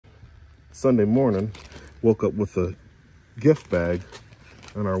Sunday morning, woke up with a gift bag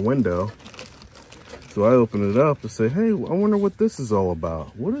on our window. So I opened it up and say, hey, I wonder what this is all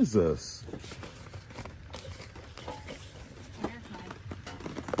about. What is this?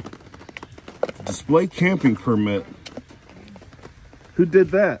 Display camping permit. Who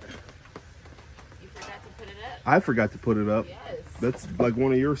did that? You forgot to put it up. I forgot to put it up. Yes. That's like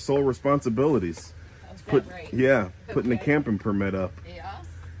one of your sole responsibilities. Right? Yeah, putting the camping permit up. Yeah.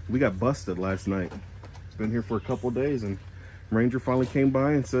 We got busted last night. It's been here for a couple of days, and Ranger finally came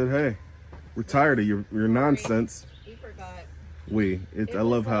by and said, hey, we're tired of your nonsense. He forgot. I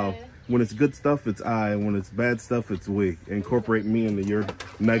love how when it's good stuff, it's I, and when it's bad stuff, it's we. Incorporate me into your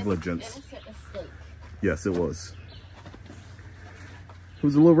negligence. Yes, it was. It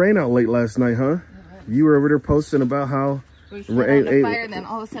was a little rain out late last night, huh? You were over there posting about how we set on the fire, and then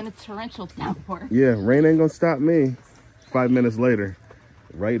all of a sudden a torrential downpour. Yeah, rain ain't gonna stop me. 5 minutes later,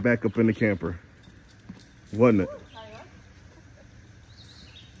 right back up in the camper. Wasn't it?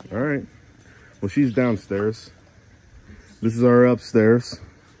 All right. Well, she's downstairs. This is our upstairs.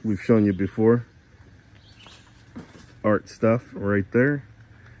 We've shown you before. Art stuff right there.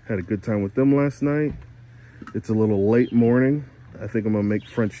 Had a good time with them last night. It's a little late morning. I think I'm gonna make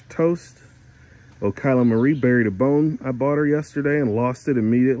French toast. Oh, Kyla Marie buried a bone I bought her yesterday and lost it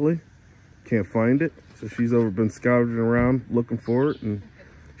immediately. Can't find it. So she's been scouting around looking for it. And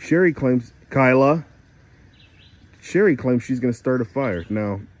Sherry claims she's gonna start a fire.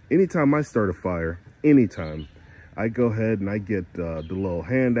 Now, anytime I start a fire, I go ahead and I get the little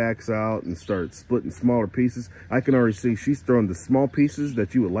hand axe out and start splitting smaller pieces. I can already see she's throwing the small pieces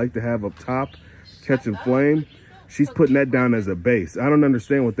that you would like to have up top, catching flame. She's putting that down as a base. I don't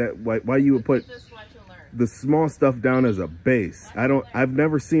understand why you would put the small stuff down as a base. I've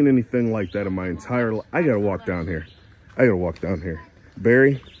never seen anything like that in my entire life. I gotta walk down here.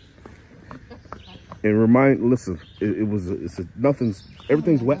 Barry. And listen,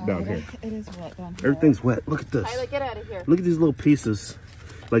 everything's wet down here. It is wet down here. Everything's wet. Look at this. Tyler, get out of here. Look at these little pieces.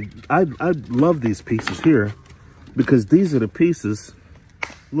 Like, I love these pieces here because these are the pieces,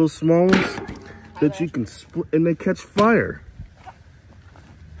 little small ones, that you can split and they catch fire.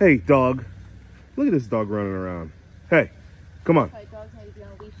 Hey, dog. Look at this dog running around. Hey, come on.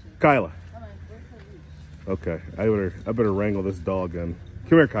 Kyla. Come on, where's her leash? Okay, I better wrangle this dog in.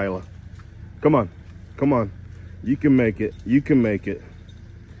 Come here, Kyla. Come on. Come on. You can make it. You can make it.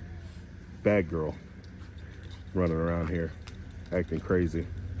 Bad girl. Running around here. Acting crazy.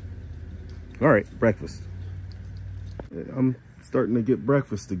 All right, breakfast. I'm starting to get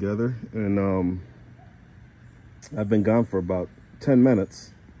breakfast together. And I've been gone for about 10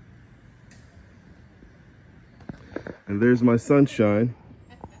 minutes. And there's my sunshine.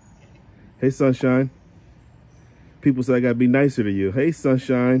 Hey, sunshine. People say I gotta be nicer to you. Hey,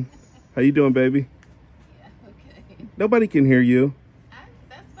 sunshine. How you doing, baby? Yeah, okay. Nobody can hear you.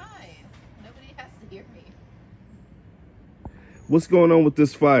 That's fine. Nobody has to hear me. What's going on with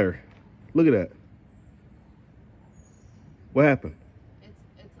this fire? Look at that. What happened? It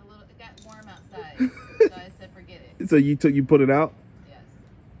got warm outside, so I said forget it. So you put it out? Yes.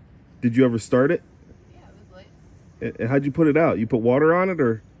 Did you ever start it? Yeah, it was late. And how'd you put it out? You put water on it,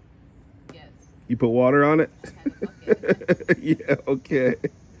 or? Yes. You put water on it? I had a bucket. Yeah, okay.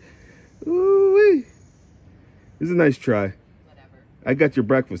 Ooh-wee. This is a nice try. Whatever. I got your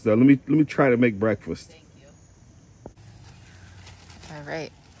breakfast though. Let me try to make breakfast. Thank you. All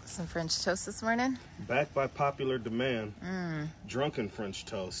right. Some French toast this morning. Back by popular demand. Drunken French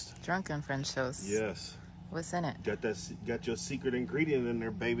toast. Drunken French toast. Yes. What's in it? Got your secret ingredient in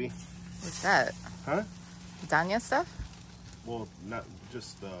there, baby. What's that? Huh? Danya stuff? Well, not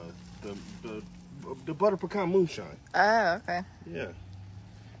just the butter pecan moonshine. Oh, okay. Yeah.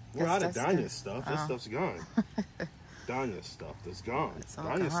 We're out of Danya stuff. That stuff's gone. Danya stuff, that's gone.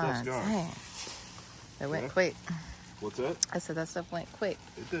 Danya stuff's gone. Dang. It went quick. What's that? I said that stuff went quick.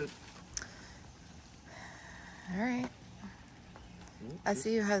 It did. All right. I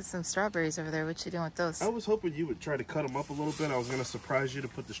see you had some strawberries over there. What you doing with those? I was hoping you would try to cut them up a little bit. I was going to surprise you to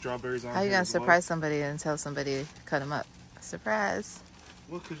put the strawberries on. How you going to surprise somebody and tell somebody to cut them up? Surprise.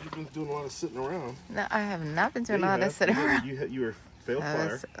 Well, because you've been doing a lot of sitting around. No, I have not been doing a lot of sitting around. You were failed I fire.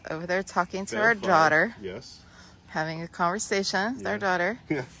 was over there talking to our daughter. Yes. Having a conversation with our daughter.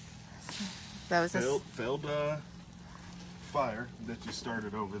 Yeah. That was failed fire that you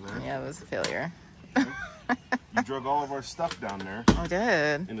started over there. Yeah, it was a failure. Okay. You drug all of our stuff down there. I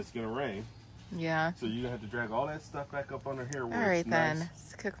did. And it's going to rain. Yeah. So you're going to have to drag all that stuff back up under here. All right, then.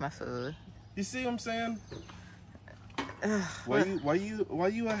 Let's cook my food. You see what I'm saying? Ugh, Why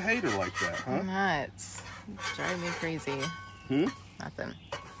you a hater like that, huh? I'm not. It's driving me crazy. Hmm? Nothing.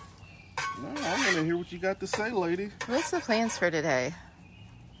 No, I want to hear what you got to say, lady. What's the plans for today?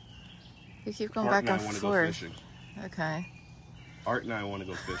 You keep going back and forth. Go fishing. Okay. Art and I want to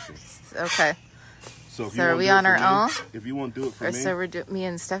go fishing. Okay. So, if so are we on our own? If you won't do it for me. So me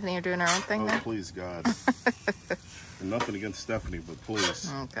and Stephanie are doing our own thing oh, then? Please, God. Nothing against Stephanie, but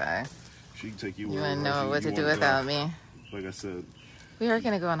please. Okay. She can take you You wherever wouldn't know what to do without me. Like I said. We are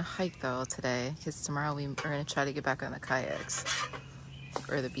going to go on a hike, though, today. Because tomorrow we are going to try to get back on the kayaks.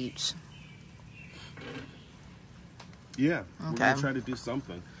 Or the beach. Yeah. Okay. We're going to try to do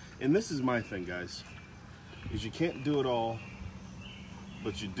something. And this is my thing, guys. Is you can't do it all.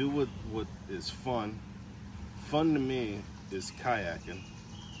 But you do what is fun. Fun to me is kayaking.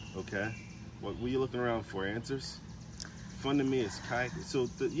 Okay? What were you looking around for? Answers? Fun to me is kayaking. So,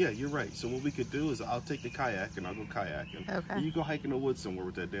 yeah, you're right. So what we could do is I'll take the kayak and I'll go kayaking. Okay. And you go hike in the woods somewhere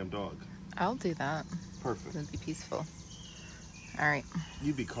with that damn dog. I'll do that. Perfect. It'll be peaceful. All right.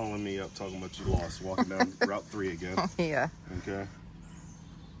 You be calling me up talking about you lost walking down Route 3 again. Yeah. Okay.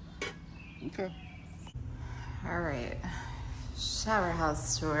 Okay. All right. Shower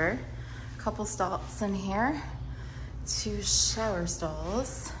house tour. Couple stalls in here. 2 shower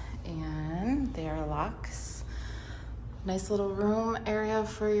stalls. And they are locks. Nice little room area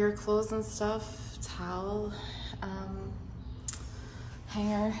for your clothes and stuff. Towel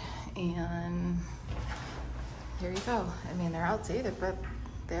hanger. And here you go. I mean, they're outdated, but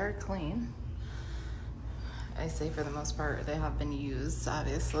they're clean. I say for the most part, they have been used,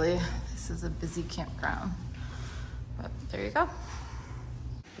 obviously. This is a busy campground. But there you go.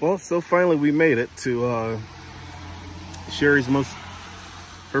 Well, so finally we made it to Sherry's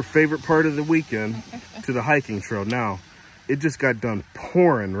her favorite part of the weekend, to the hiking trail. Now, it just got done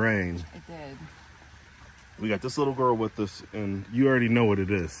pouring rain. It did. We got this little girl with us, and you already know what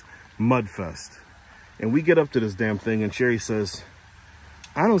it is. Mudfest. And we get up to this damn thing, and Sherry says,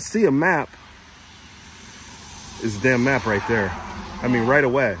 I don't see a map. It's a damn map right there. I mean, right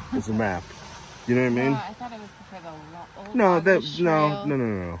away, it's a map. You know what I mean? No, I thought it was for the old no,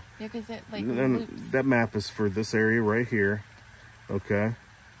 No. Yeah, because it like loops. That map is for this area right here. Okay.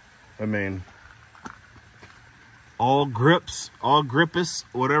 I mean, all grippus,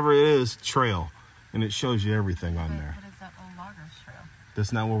 whatever it is, trail. And it shows you everything on there. What is that old loggers trail?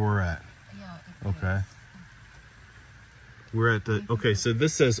 That's not where we're at. Yeah. Okay. We're at the, okay, so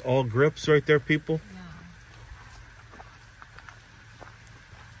this says all grips right there, people. Yeah.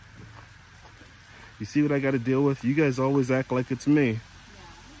 You see what I got to deal with? You guys always act like it's me. Yeah.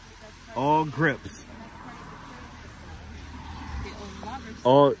 All grips.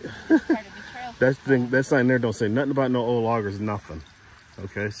 All that sign there don't say nothing about no old loggers, nothing.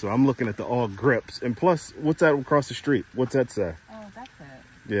 Okay, so I'm looking at the all grips. And plus, what's that across the street? What's that say? Oh, that's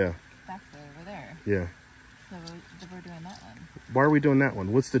it. Yeah. That's it over there. Yeah. So we're doing that one. Why are we doing that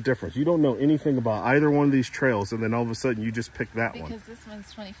one? What's the difference? You don't know anything about either one of these trails, and then all of a sudden you just pick that one. Because this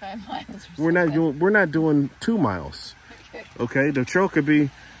one's 25 miles or something. We're not doing 2 miles. Okay, the trail could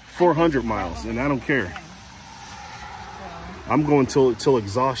be 400 miles, and I don't care. I'm going till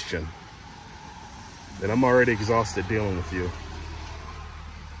exhaustion. And I'm already exhausted dealing with you.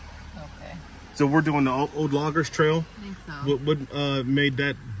 Okay. So we're doing the old loggers trail? I think so. What made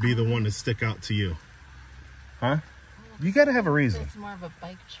that be the one to stick out to you? Huh? You got to have a reason. It's more of a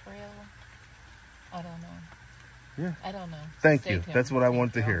bike trail. I don't know. Yeah. I don't know. Thank you. That's what I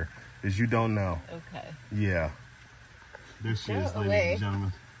want to hear, is you don't know. Okay. Yeah. There she is, ladies and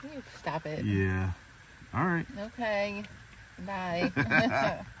gentlemen. You stop it. Yeah. All right. Okay. Bye.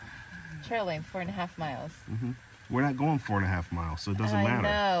 Trail lane, 4.5 miles. Mm-hmm. We're not going 4.5 miles, so it doesn't matter.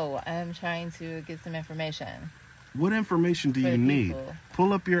 I know. I'm trying to get some information. What information do you need?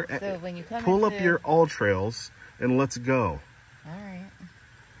 Pull up your your all trails and let's go. All right.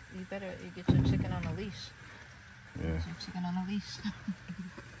 You get your chicken on a leash. Yeah. Get your chicken on a leash.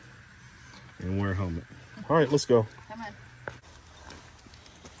 And wear a helmet. All right, let's go. Come on.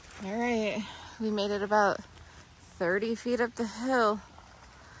 All right. We made it about 30 feet up the hill.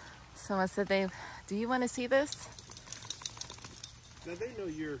 Someone said do you want to see this? Now they know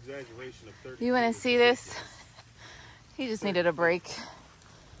your exaggeration of 30 You want to see this? He just needed a break.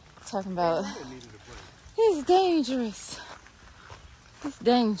 Talking about, he's dangerous. It's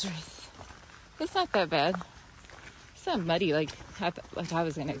dangerous. It's not that bad. It's not muddy like I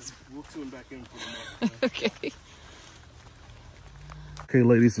was gonna. We'll tune back in for the next Okay. Okay,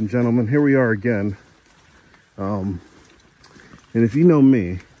 ladies and gentlemen, here we are again. And if you know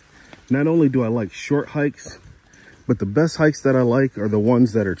me, not only do I like short hikes, but the best hikes that I like are the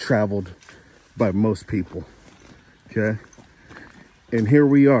ones that are traveled by most people. Okay. And here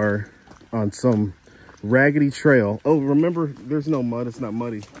we are on some raggedy trail. Oh, remember, there's no mud. It's not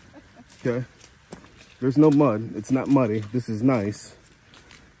muddy. Okay. There's no mud. It's not muddy. This is nice.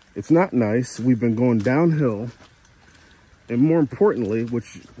 It's not nice. We've been going downhill. And more importantly,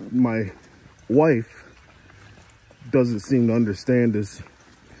 which my wife doesn't seem to understand is,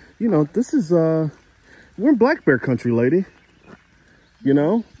 you know, this is, we're in black bear country, lady. You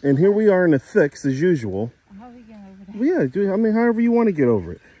know? And here we are in the thicks as usual. How are we getting over there? Yeah, I mean, however you want to get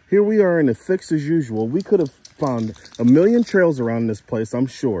over it. Here we are in the thicks as usual. We could have found a million trails around this place, I'm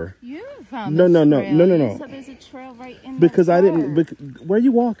sure. You found No. You said there's a trail right in because the I park. didn't. Where are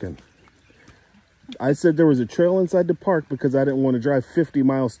you walking? I said there was a trail inside the park because I didn't want to drive 50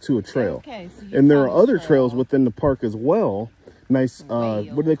 miles to a trail. Okay, so you and there are found a other trail. trails within the park as well. Nice.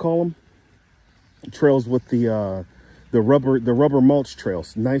 What do they call them? Trails with the rubber mulch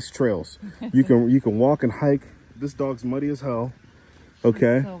trails. Nice trails. You can walk and hike. This dog's muddy as hell.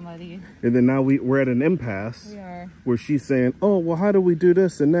 Okay. It's so muddy. And then now we're at an impasse. We are. Where she's saying, "Oh, well, how do we do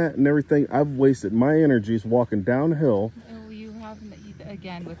this and that and everything?" I've wasted my energies walking downhill. Oh, you have,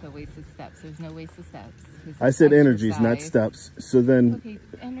 again, with the wasted steps. There's no wasted steps. I said energies, not steps. So then... Okay,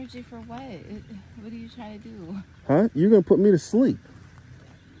 energy for what? What are you trying to do? Huh? You're going to put me to sleep.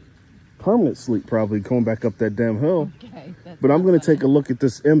 Permanent sleep, probably, going back up that damn hill. Okay. But I'm going to take a look at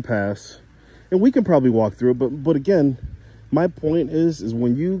this impasse. And we can probably walk through it. But again, my point is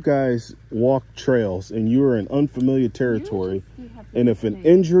when you guys walk trails and you are in unfamiliar territory, and if an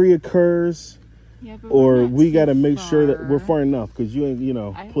injury occurs... Yeah, or we got to make sure that we're far enough because you ain't, you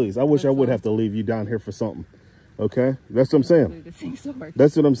know, please. I wish I would have to leave you down here for something. Okay? That's what I'm saying.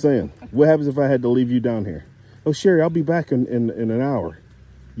 That's what I'm saying. What happens if I had to leave you down here? Oh, Sherry, I'll be back in an hour.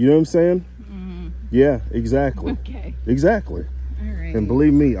 You know what I'm saying? Mm-hmm. Yeah, exactly. Okay. Exactly. All right. And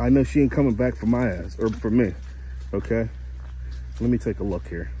believe me, I know she ain't coming back for my ass or for me. Okay? Let me take a look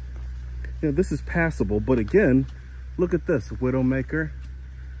here. You know, this is passable, but again, look at this. Widowmaker.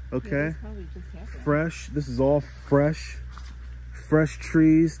 Okay, yeah, fresh. This is all fresh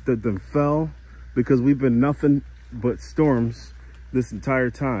trees that then fell because we've been nothing but storms this entire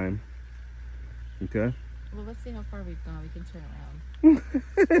time. Okay. Well, let's see how far we've gone. We can turn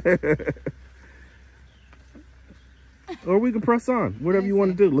around. Or we can press on. Whatever you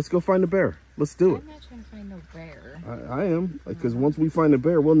want to do. Let's go find the bear. Let's do it. I'm not trying to find no bear. I am, because once we find the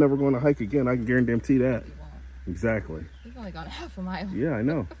bear, we'll never go on a hike again. I can guarantee that. Exactly. We've only gone half a mile. Yeah, I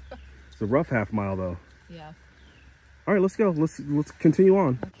know. It's a rough half mile though. Yeah. All right, let's go. Let's continue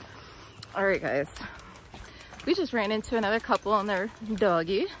on. All right, guys. We just ran into another couple on their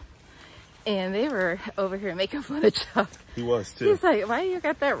doggy, and they were over here making fun of Chuck. He was too. He's like, "Why you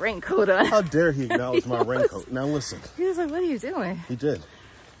got that raincoat on?" How dare he acknowledge my raincoat? Now listen. He was like, "What are you doing?" He did.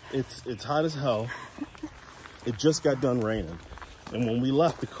 It's hot as hell. It just got done raining, and when we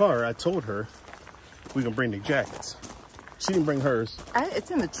left the car, I told her we can bring the jackets. She didn't bring hers.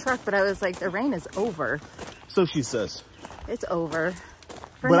 It's in the truck, but I was like, the rain is over. So she says. It's over.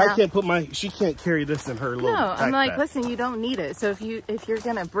 But now. I can't put she can't carry this in her little backpack. I'm like, listen, you don't need it. So if you're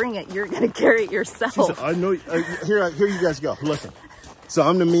gonna bring it, you're gonna carry it yourself. She said, I know. Here you guys go. Listen. So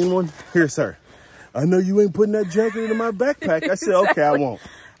I'm the mean one. Here's her. I know you ain't putting that jacket into my backpack. I said, okay, I won't.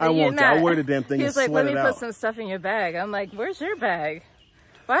 I won't. I'll wear the damn thing and sweat it out. He was like, let me put some stuff in your bag. I'm like, where's your bag?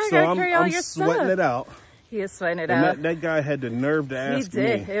 Why I gotta carry all your stuff? I'm sweating it out. He is sweating it and out. That guy had the nerve to ask me. He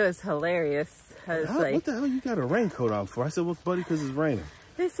did. It was hilarious. I was like, what the hell you got a raincoat on for? I said, well, buddy, because it's raining.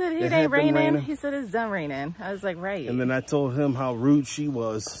 They said it ain't raining. He said it's done raining. I was like, right. And then I told him how rude she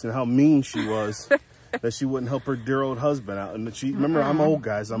was and how mean she was. That she wouldn't help her dear old husband out. And she, remember, I'm old,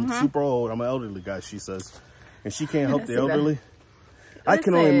 guys. I'm super old. I'm an elderly guy, she says. And she can't help the elderly. I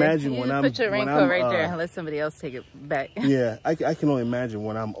can only imagine when I'm... Put your raincoat right there and let somebody else take it back. Yeah, I can only imagine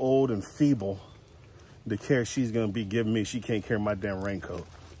when I'm old and feeble, the care she's going to be giving me. She can't carry my damn raincoat.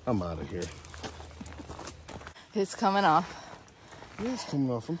 I'm out of here. It's coming off. Yeah, it's coming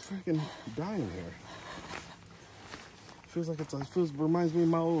off. I'm freaking dying here. Feels like reminds me of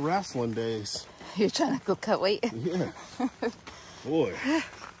my old wrestling days. You're trying to go cut weight? Yeah. Boy.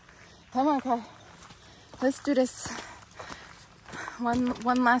 Come on, Kai. Let's do this. One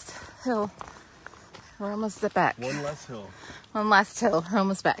last hill. We're almost back. One last hill. One last hill. We're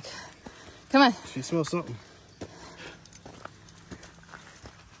almost back. Come on. She smells something.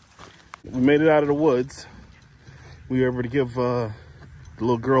 We made it out of the woods. We were able to give the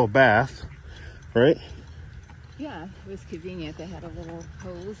little girl a bath, right? Yeah, it was convenient. They had a little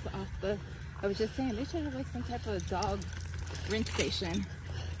hose off the... I was just saying, they should have like some type of dog rinse station.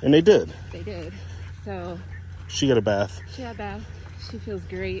 And they did. They did. So... She got a bath. She got a bath. She feels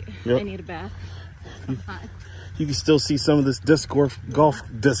great. Yep. I need a bath. I'm hot. You can still see some of this disc golf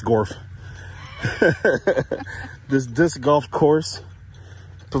this disc golf course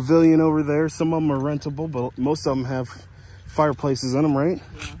pavilion over there. Some of them are rentable, but most of them have fireplaces in them, right?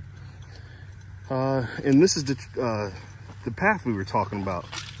 Yeah. And this is the path we were talking about,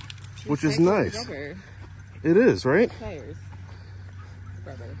 which is nice. Rubber. It is, right? Tires.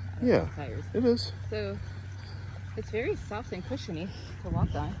 Rubber. Yeah, tires. it is. So it's very soft and cushiony to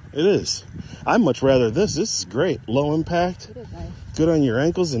walk on. It is. I'd much rather this. This is great. Low impact. It is nice. Good on your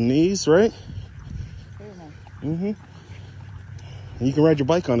ankles and knees, right? Very nice. Mm-hmm. And you can ride your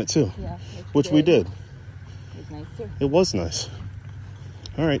bike on it too. Yeah. Which we did. It was nice too. It was nice.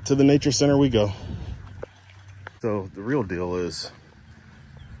 All right, to the nature center we go. So the real deal is,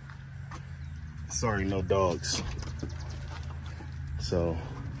 sorry, no dogs. So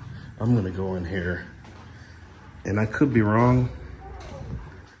I'm gonna go in here, and I could be wrong,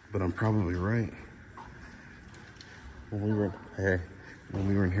 but I'm probably right. When we were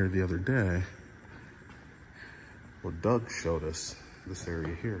in here the other day, well, Doug showed us this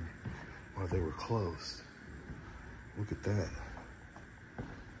area here while they were closed. Look at that.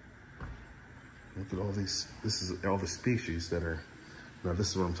 Look at all these, this is all the species that are, now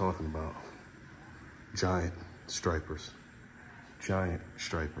this is what I'm talking about. Giant stripers. Giant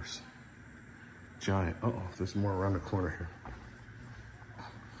stripers. Giant, uh-oh, there's more around the corner here.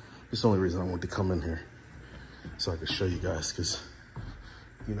 It's the only reason I wanted to come in here, so I could show you guys, because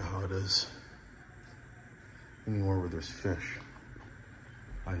you know how it is. Anywhere where there's fish,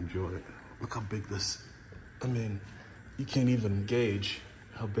 I enjoy it. Look how big this, I mean, you can't even gauge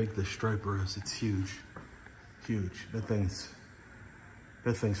how big this striper is. It's huge, huge. That thing's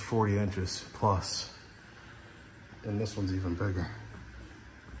 40 inches plus. And this one's even bigger.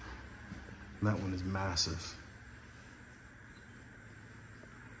 And that one is massive.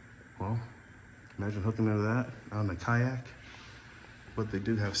 Well, imagine hooking into that on the kayak. But they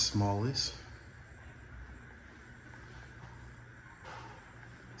do have smallies.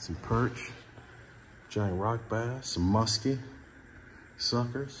 Some perch, giant rock bass, some muskie,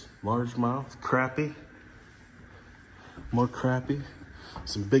 suckers, largemouth, crappie, more crappie,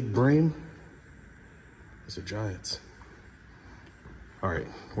 some big bream. These are giants. All right,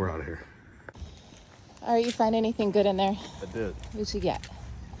 we're out of here. All right, you find anything good in there? I did. What'd you get?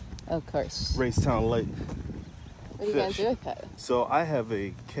 Of course. Raystown Lake. What are you gonna do with it? So I have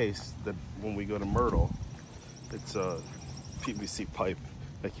a case that when we go to Myrtle, it's a PVC pipe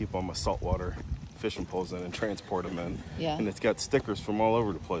I keep on my saltwater fishing poles in and transport them in. Yeah. And it's got stickers from all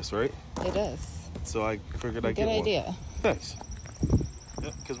over the place, right? It is. So I figured I'd get one. Good idea. Thanks.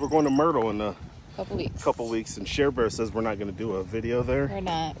 Yeah, because we're going to Myrtle in a couple weeks. And Share Bear says we're not going to do a video there. We're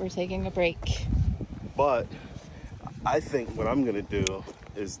not. We're taking a break. But I think what I'm going to do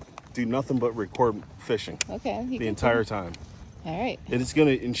is do nothing but record fishing. Okay. The entire time. All right. And it's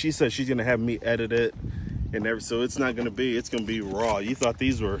gonna, and she said she's gonna have me edit it and everything, so it's not gonna be, it's gonna be raw. You thought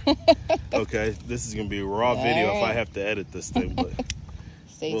these were okay. This is gonna be a raw video if I have to edit this thing, but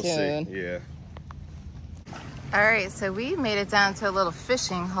Stay we'll tuned. see. Yeah. All right, so we made it down to a little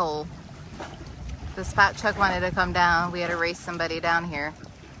fishing hole. The spot Chuck wanted to come down. We had to race somebody down here.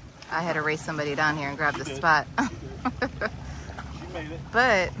 I had to race somebody down here and grab the spot. She made it.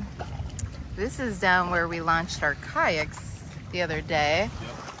 But this is down where we launched our kayaks the other day.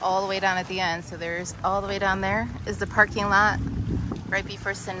 Yep. All the way down at the end. So there's all the way down there is the parking lot right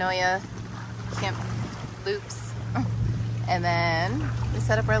before Sonoya Camp Loops. And then we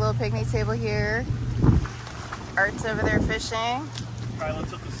set up our little picnic table here. Art's over there fishing. Kyla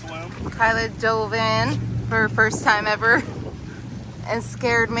took a swim. Kyla dove in for her first time ever and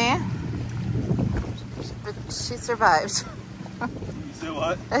scared me. But she survived. You say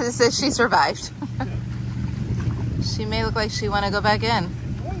what? I just said she survived. She may look like she want to go back in.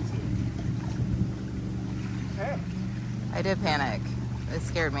 I did panic. It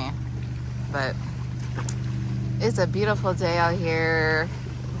scared me. But it's a beautiful day out here.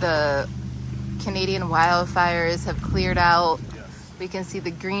 The Canadian wildfires have cleared out. Yes. We can see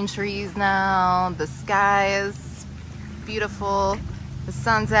the green trees now. The sky is beautiful. The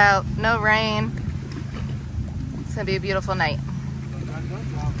sun's out. No rain. It's gonna be a beautiful night.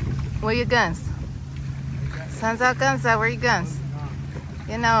 Where are your guns? Sun's out, guns out. Where are your guns?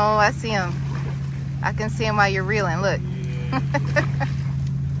 You know, I see them. I can see them while you're reeling. Look. Nice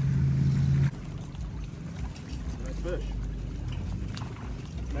fish.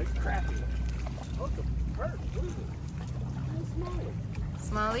 Nice crappie. Look, a perch. What is it?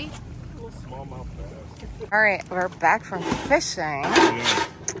 Smalley? A little smallmouth bass. All right, we're back from fishing. Yeah.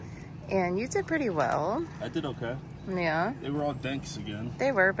 And you did pretty well. I did okay. Yeah. They were all danks again.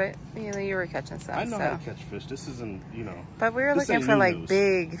 They were, but you were catching some. I know how to catch fish. This isn't, you know. But we were looking for like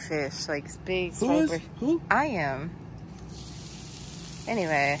big fish, like big Who is? striper. Who? I am.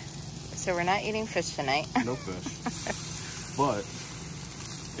 Anyway, so we're not eating fish tonight. No fish. But,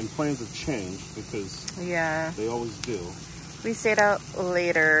 and plans have changed because yeah, they always do. We stayed out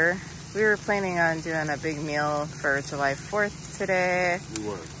later. We were planning on doing a big meal for July 4th today. We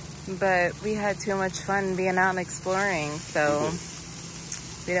were. But we had too much fun being out and exploring, so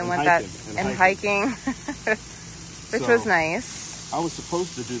we didn't want that. And hiking, which was nice. I was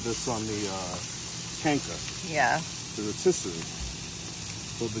supposed to do this on the Kanka. Yeah. The rotisserie.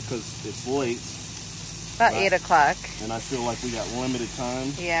 So because it's late. About 8 o'clock. And I feel like we got limited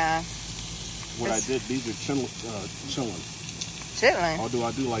time. Yeah. What I did, these are chillin'. Chitlin? Although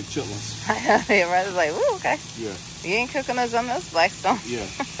I do like chitlins. Your brother's like, ooh, okay. Yeah. You ain't cooking us on this Blackstone. Yeah.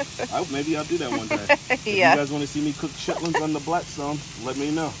 Maybe I'll do that one day. If you guys want to see me cook chitlins on the Blackstone, let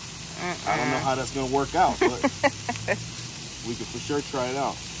me know. I don't know how that's going to work out, but we can for sure try it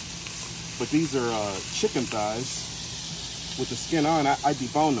out. But these are chicken thighs with the skin on. I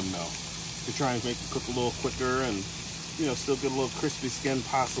debone them though to try and make it cook a little quicker and, you know, still get a little crispy skin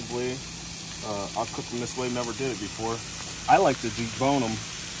possibly. I'll cook them this way, never did it before. I like to debone them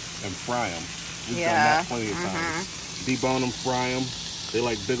and fry them. We've done that plenty of times. Debone them, fry them. They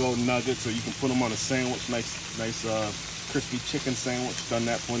like big old nuggets, or you can put them on a sandwich, nice crispy chicken sandwich. Done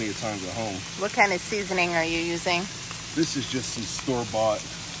that plenty of times at home. What kind of seasoning are you using? This is just some store-bought.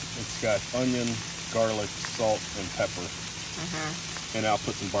 It's got onion, garlic, salt, and pepper. And I'll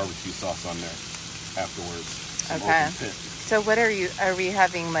put some barbecue sauce on there afterwards. Okay. So what are we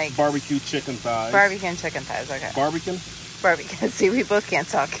having, like? Barbecue chicken thighs. Barbecue and chicken thighs, okay. Barbecue? Barbecue. See, we both can't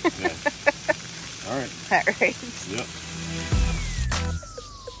talk. Yeah. All right. All right. Yep.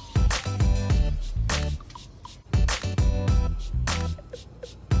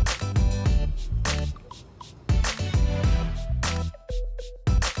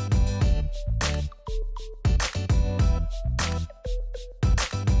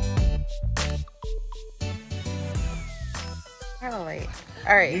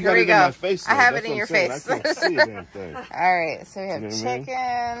 All right, here we go. My face, I have it in your face. I can't see a damn thing. All right, so we have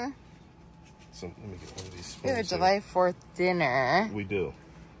chicken. So let me get one of these spoons. We have a July 4th dinner. We do.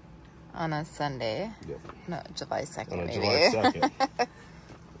 On a Sunday. Yep. No, July 2nd, on a maybe. July 2nd.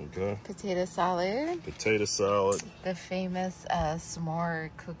 Okay. Potato salad. Potato salad. The famous s'more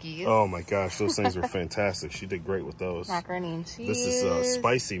cookies. Oh my gosh, those things are fantastic. She did great with those. Macaroni and cheese. This is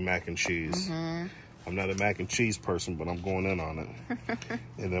spicy mac and cheese. I'm not a mac and cheese person, but I'm going in on it.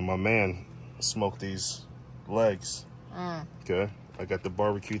 And then my man smoked these legs. Okay. I got the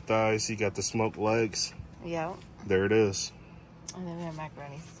barbecue thighs. He got the smoked legs. Yep. There it is. And then we have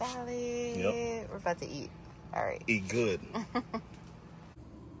macaroni salad. Yep. We're about to eat. All right. Eat good.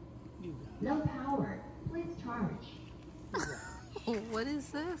 No power. Please charge. What is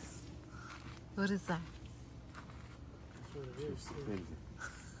this? What is that?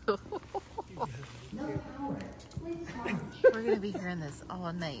 No power. Please charge. We're gonna be hearing this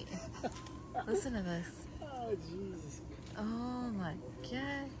all night. Listen to this. Oh Jesus. Oh my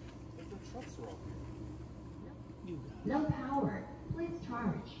God. No power. Please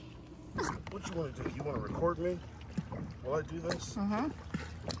charge. What you want to do? You want to record me while I do this? Huh?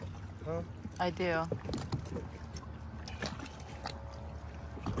 I do.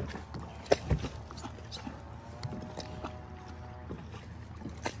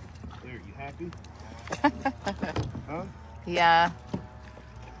 There, you happy? Huh? Yeah.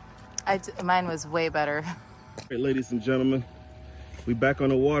 Mine was way better. All right, ladies and gentlemen, we back on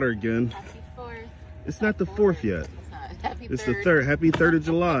the water again. Happy 4th. It's not the 4th yet. It's not. Happy It's 3rd. the 3rd. Happy 3rd of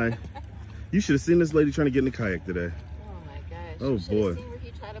July. You should have seen this lady trying to get in the kayak today. Oh my gosh. Oh boy. Seen where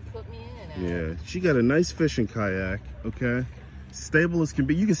he tried to put me in. Yeah, she got a nice fishing kayak, okay? Stable as can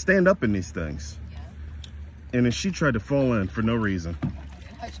be. You can stand up in these things. Yeah. And then she tried to fall in for no reason.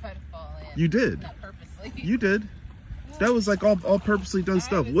 I tried to fall in. You did. Not purposely. You did. That was like all purposely done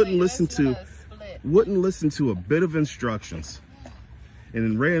stuff. Wouldn't listen to a bit of instructions. And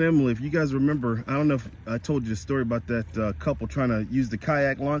then Ray and Emily, if you guys remember, I don't know if I told you the story about that couple trying to use the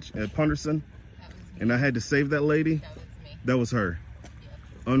kayak launch at Punderson. And I had to save that lady. That was me. That was her.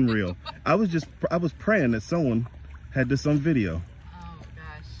 Unreal. I was praying that someone had this on video. Oh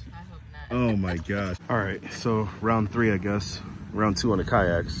gosh, I hope not. Oh my gosh. All right, so round 3, I guess. Round 2 on the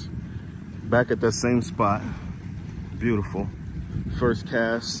kayaks. Back at that same spot. Beautiful. First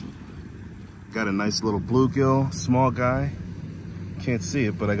cast. Got a nice little bluegill, small guy. Can't see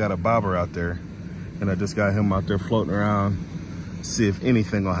it, but I got a bobber out there. And I just got him out there floating around. See if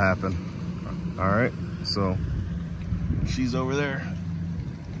anything will happen. All right, so she's over there.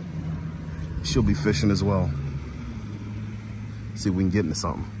 She'll be fishing as well. See if we can get into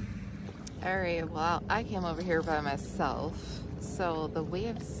something. All right, well, I came over here by myself So the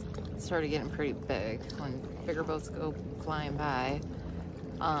waves started getting pretty big when bigger boats go flying by.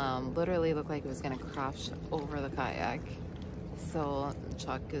 Literally looked like it was gonna crash over the kayak. So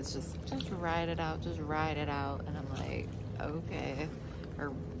Chuck is just ride it out, just ride it out. And I'm like, okay. Our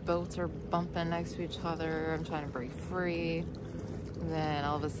boats are bumping next to each other. I'm trying to break free. And then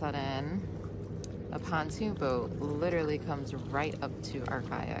all of a sudden, a pontoon boat literally comes right up to our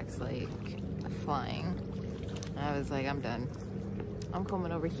kayaks, like flying. And I was like, I'm done. I'm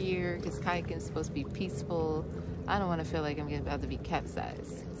coming over here because kayaking is supposed to be peaceful. I don't want to feel like I'm about to be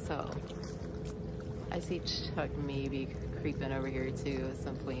capsized. So I see Chuck maybe creeping over here too at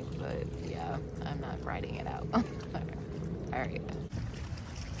some point, but yeah, I'm not riding it out. All right.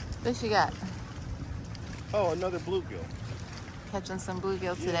 What you got? Oh, another bluegill. Catching some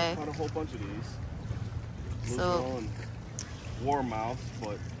bluegill today. Yeah, caught a whole bunch of these. So Bluegill and warmouth,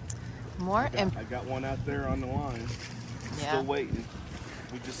 but more. I got one out there on the line. Yeah. Still waiting.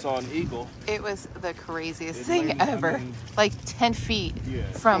 We just saw an eagle. It was the craziest It thing landed, ever. I mean, like 10 feet yeah,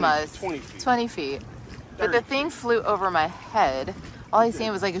 from 20 us. 20 feet. 20 feet. But 30 the thing flew over my head. All I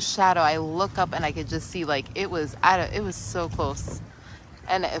seen was like a shadow. I look up and I could just see like it was so close.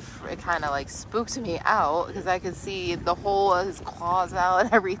 And it kind of like spooked me out because I could see the whole of his claws out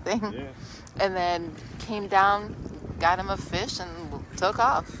and everything. Yeah. And then came down, got him a fish and took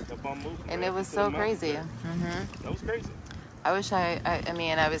off. Kept on moving, And right it was into the so mountain crazy. there. Mm-hmm. That was crazy. I wish I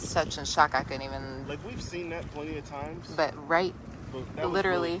mean, I was such in shock I couldn't even, Like, we've seen that plenty of times. but right But that was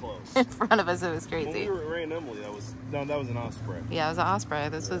literally really close. in front of us, it was When crazy. we were at Ray and Emily, that was an osprey. Yeah, it was an osprey.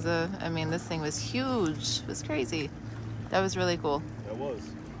 This was I mean, this thing was huge. It was crazy. That was really cool. That was.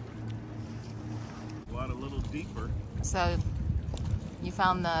 A lot a little deeper. So, you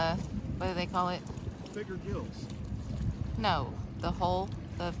found the, what do they call it? Bigger gills. No, the hole,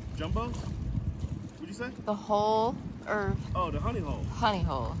 Jumbo? What'd you say? the hole, or Oh, the honey hole. honey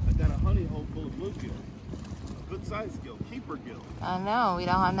hole. I got a honey hole full of bluegill. Good size gill, keeper gill. I know, we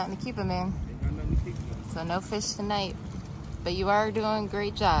don't have nothing to keep them in. Ain't got nothing to keep them. So no fish tonight. But you are doing a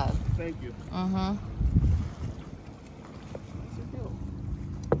great job. Thank you. Mm-hmm. It's a gill.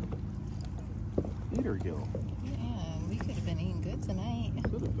 Eater gill. Yeah, we could have been eating good tonight.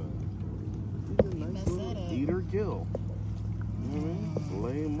 Could have been. He's a nice messed that little up. eater gill. You know what I mean?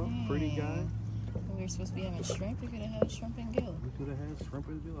 Fillet him up, pretty guy. We were supposed to be having shrimp. We could have had shrimp and gill. We could have had shrimp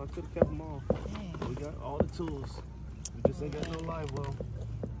and gill. I could have kept them all. Yeah. We got all the tools. We just ain't got no live well.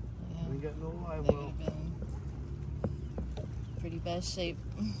 Yeah. We ain't got no live They would well. have been pretty bad shape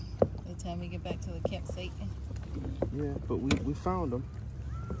by the time we get back to the campsite. Yeah, but we found them,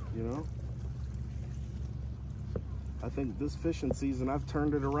 you know. I think this fishing season, I've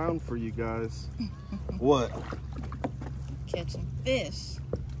turned it around for you guys. What? Catching fish.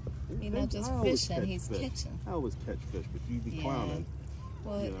 He's not just I always fishing, catch he's fish. catching. I always catch fish, but you be Yeah. clowning.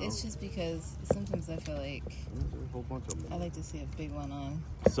 Well, You know. it's just because sometimes I feel like There's a whole bunch of them. I like to see a big one on.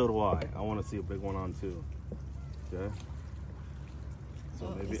 So do I. I want to see a big one on too. Okay. So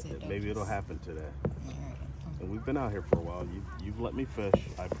Oh, is it maybe it'll Douglas? happen today. All right. And we've been out here for a while. You've let me fish.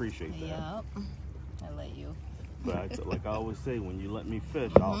 I appreciate that. Yep. I let you. But like I always say, when you let me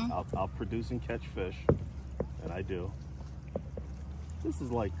fish, I'll produce and catch fish, and I do. This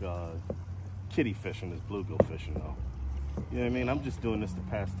is like kitty fishing, is bluegill fishing though. You know what I mean? I'm just doing this to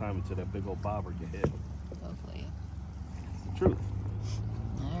pass time until that big old bobber get hit. Hopefully. It's the truth.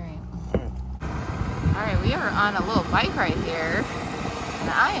 All right. All right. All right, we are on a little bike right here, and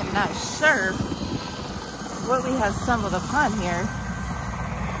I am not sure what we have stumbled upon here,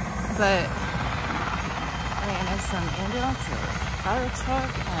 but I mean, there's some ambulance, a fire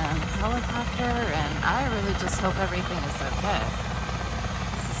truck, and helicopter, and I really just hope everything is okay.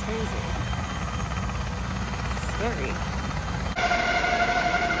 This is crazy. Scary.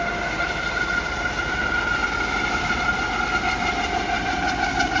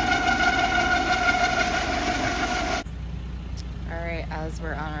 As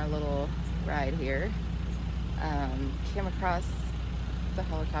we're on our little ride here, came across the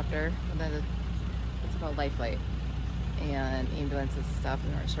helicopter, what's it called, life flight, and ambulance and stuff.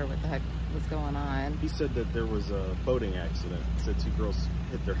 We weren't sure what the heck was going on. He said that there was a boating accident. He said 2 girls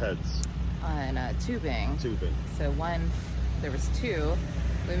hit their heads. On tubing. Tubing. So there was 2.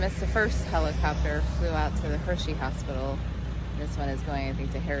 We missed the first helicopter, flew out to the Hershey Hospital. This one is going, I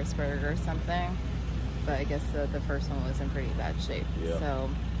think, to Harrisburg or something. But I guess the first one was in pretty bad shape. Yeah. So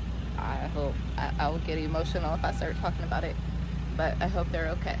I hope, I will get emotional if I start talking about it, but I hope they're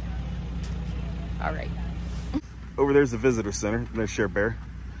okay. All right. Over there's the visitor center. There's Share Bear.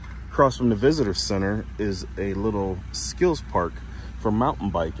 Across from the visitor center is a little skills park for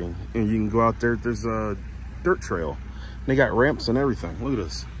mountain biking. And you can go out there, there's a dirt trail. They got ramps and everything. Look at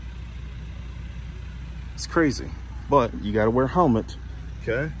this. It's crazy. But you got to wear a helmet.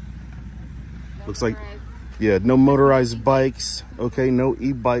 Okay. Looks like, yeah, no motorized bikes. Okay, no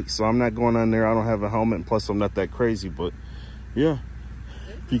e-bikes. So I'm not going on there. I don't have a helmet. And plus, I'm not that crazy. But yeah,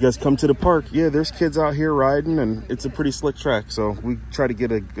 if you guys come to the park, yeah, there's kids out here riding, and it's a pretty slick track. So we try to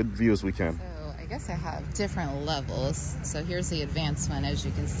get a good view as we can. So I guess I have different levels. So here's the advanced one, as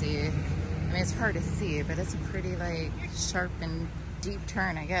you can see. I mean, it's hard to see, but it's a pretty like sharp and deep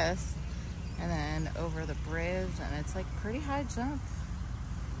turn, I guess. And then over the bridge, and it's like pretty high jump.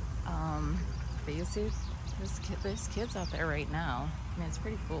 But you see, there's kids out there right now. I mean, it's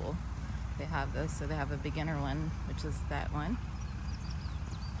pretty cool. They have this, so they have a beginner one, which is that one.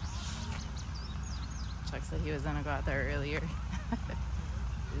 Chuck said he was gonna go out there earlier.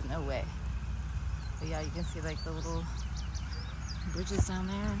 There's no way. But yeah, you can see like the little bridges down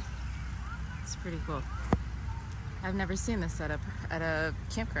there. It's pretty cool. I've never seen this setup at a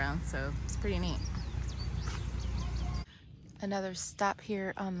campground, so it's pretty neat. Another stop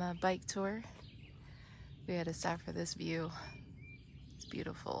here on the bike tour. We had to stop for this view. It's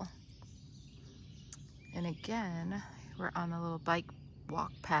beautiful. And again, we're on the little bike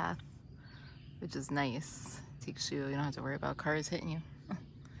walk path, which is nice. Takes you, you don't have to worry about cars hitting you.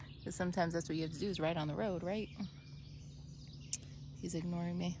 Because sometimes that's what you have to do, is ride on the road, right? He's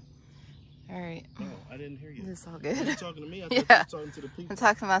ignoring me. All right. Oh, I didn't hear you. It's all good. Are you talking to me? I thought Yeah. you were talking to the people. I'm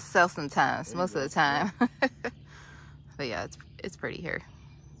talking to myself sometimes, most of the time. But yeah, it's pretty here.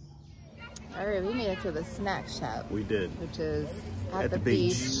 All right, we made it to the snack shop. We did. Which is at the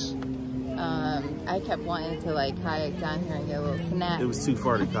beach. I kept wanting to like kayak down here and get a little snack. It was too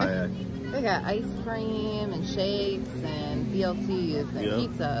far to kayak. They got ice cream and shakes and BLTs and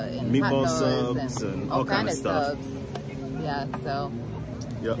pizza and meatball hot dogs subs and all kind of stuff. Subs. Yeah, so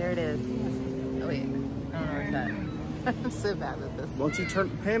there it is. Oh, wait, I don't know where it's at. I'm so bad at this. Why don't you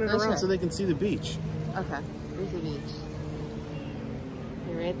pan it around so they can see the beach? Okay, there's the beach.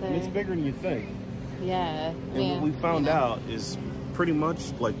 You're right there. It's bigger than you think. Yeah. And what we found out is pretty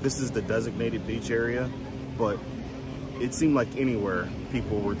much like this is the designated beach area, but it seemed like anywhere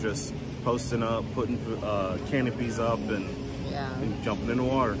people were just posting up, putting canopies up and jumping in the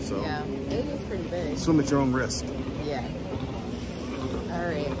water. So yeah, it is pretty big. Swim at your own risk. Yeah. All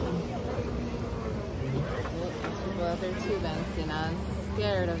right. There's people out there too, Vince. You know, I'm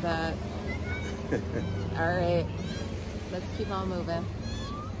scared of that. All right. Let's keep on moving.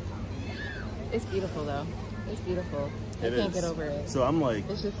 It's beautiful though. It's beautiful. I can't get over it. So I'm like,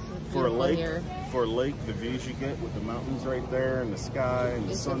 it's just for a lake, here. the views you get with the mountains right there and the sky and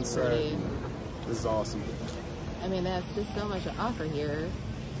the sunset. This is awesome. I mean, that's just so much to offer here.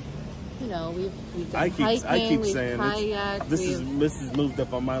 You know, we've done hiking, I keep saying kayaked, this has moved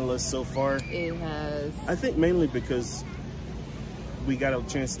up on my list so far. It has. I think mainly because we got a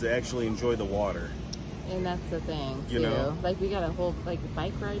chance to actually enjoy the water. And that's the thing, too. You know? Like, we got a whole, like,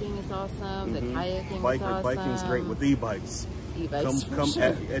 bike riding is awesome. The kayaking is awesome. Biking's great with e-bikes. E-bikes, Come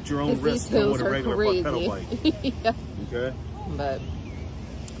sure. at your own risk. Come with a regular pedal bike. Yeah. Okay? But,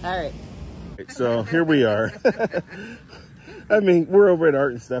 all right. So, here we are. I mean, we're over at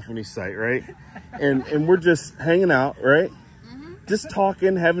Art and Stephanie's site, right? And we're just hanging out, right? Just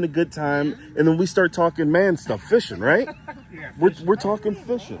talking, having a good time. And then we start talking man stuff, fishing, right? We're talking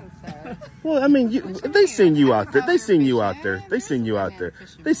fishing. Well, I mean, they seen you out there. They seen you out there. They seen you out there.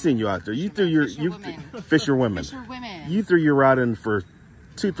 They seen you out there. You threw your fisher women. You threw your rod in for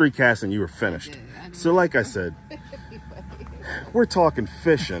 2-3 casts and you were finished. So, like I said, we're talking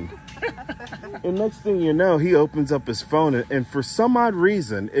fishing. And next thing you know, he opens up his phone and for some odd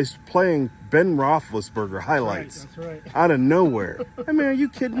reason is playing Ben Roethlisberger highlights out of nowhere. I mean, are you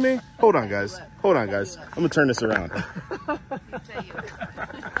kidding me? Hold on, guys. Hold on, guys. I'm gonna turn this around.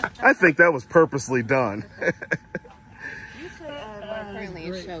 I think that was purposely done. You should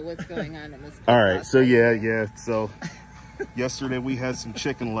apparently show what's going on in this. All right. So yeah. So yesterday we had some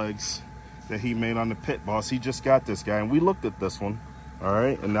chicken legs that he made on the pit boss. He just got this guy, and we looked at this one. All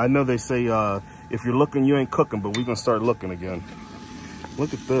right, and I know they say if you're looking, you ain't cooking, but we're gonna start looking again.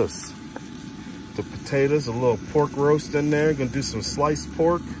 Look at this. The potatoes, a little pork roast in there. Gonna do some sliced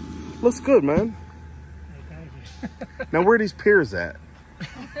pork. Looks good, man. Now, where are these piers at?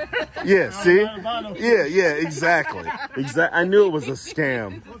 Yeah, see? Yeah, exactly. I knew it was a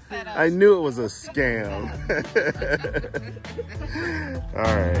scam. I knew it was a scam. All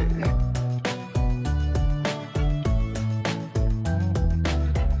right.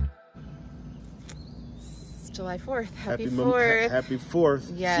 July 4th. Happy 4th. Happy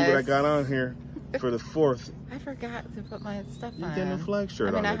 4th. Yes. See what I got on here? for the 4th. I forgot to put my stuff You on. getting a flag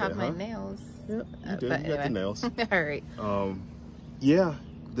shirt on I mean, I today, have my huh? nails. Yep, you did. But You got the nails. All right. Yeah,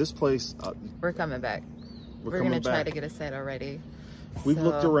 this place. We're coming back. We're coming going to try back. to get a set already. We've So,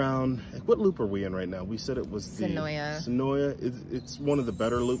 looked around. What loop are we in right now? We said it was the Sonoya. Sonoya. It's one of the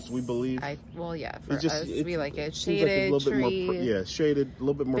better loops, we believe. Well, yeah, for It's just, us, we like it. seems like a Shaded, little trees. bit more, yeah, shaded, a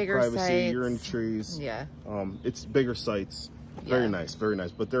little bit more bigger privacy. You're in sites. trees. Yeah. It's bigger sites. Very Yeah. nice, very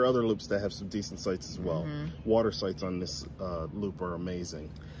nice. But there are other loops that have some decent sites as well. Mm-hmm. Water sites on this loop are amazing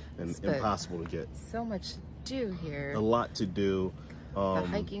and But impossible to get. so much to do here. A lot to do. The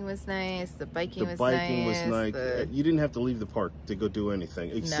hiking was nice. The biking was nice. the- You didn't have to leave the park to go do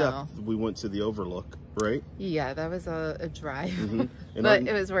anything, except we went to the overlook, right? Yeah, that was a drive, And but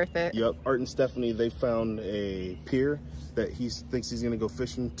it was worth it. Yep. Art and Stephanie, they found a pier that he thinks he's going to go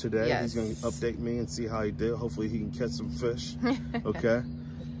fishing today. Yes. He's going to update me and see how he did. Hopefully he can catch some fish. Okay.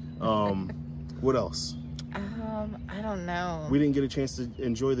 What else? I don't know. We didn't get a chance to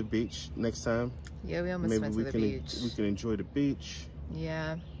enjoy the beach. Next time, Yeah, we almost maybe went to the beach. we can enjoy the beach.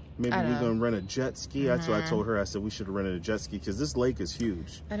 Yeah. Maybe I we're don't going to rent a jet ski. That's what I told her. I said we should have rented a jet ski because this lake is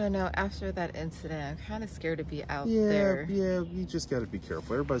huge. I don't know. After that incident, I'm kind of scared to be out Yeah, there. yeah, you just got to be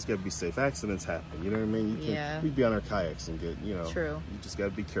careful. Everybody's got to be safe. Accidents happen, you know what I mean? You can, Yeah. we'd be on our kayaks and get, True. You just got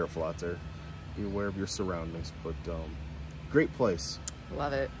to be careful out there. Be aware of your surroundings. But great place.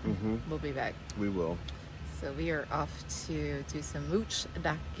 Love it. We'll be back. We will. So we are off to do some mooch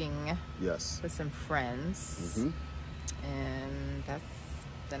docking Yes. with some friends. And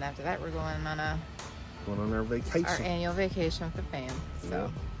then after that, we're going on Our vacation. our annual vacation with the fam.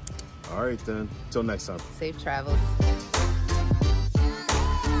 So All right, then. Till next time. safe travels.